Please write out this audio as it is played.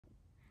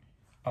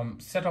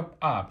set up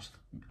apps.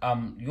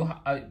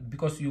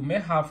 Because you may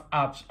have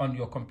apps on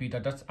your computer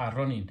that are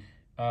running,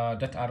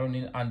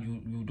 and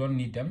you don't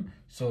need them.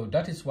 So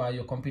that is why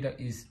your computer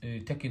is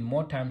taking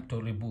more time to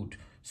reboot.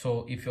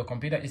 So if your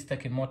computer is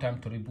taking more time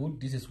to reboot,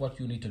 this is what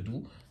you need to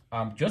do.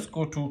 Just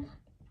go to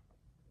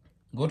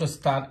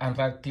start and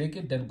right click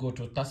it, then go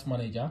to task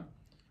manager.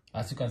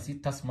 As you can see,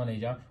 task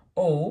manager,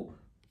 or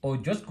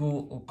just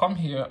come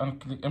here and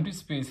click empty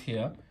space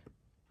here,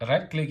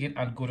 right click it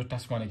and go to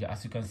task manager.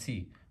 As you can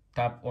see,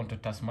 tap onto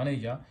task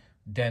manager,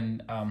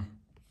 then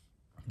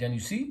you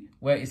see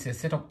where it says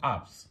set up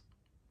apps.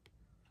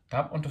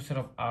 Tap onto set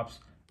up apps,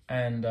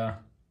 and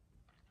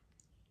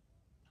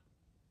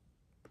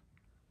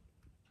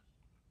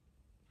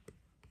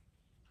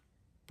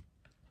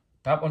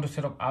tap onto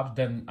set up apps,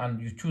 then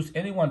and you choose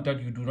anyone that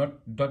you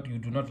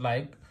do not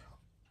like.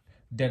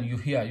 Then you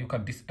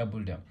can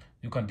disable them,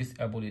 you can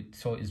disable it.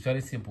 So it's very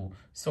simple.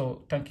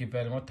 So thank you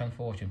very much, thanks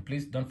for watching.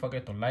 Please don't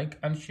forget to like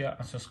and share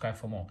and subscribe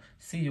for more.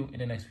 See you in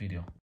the next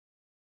video.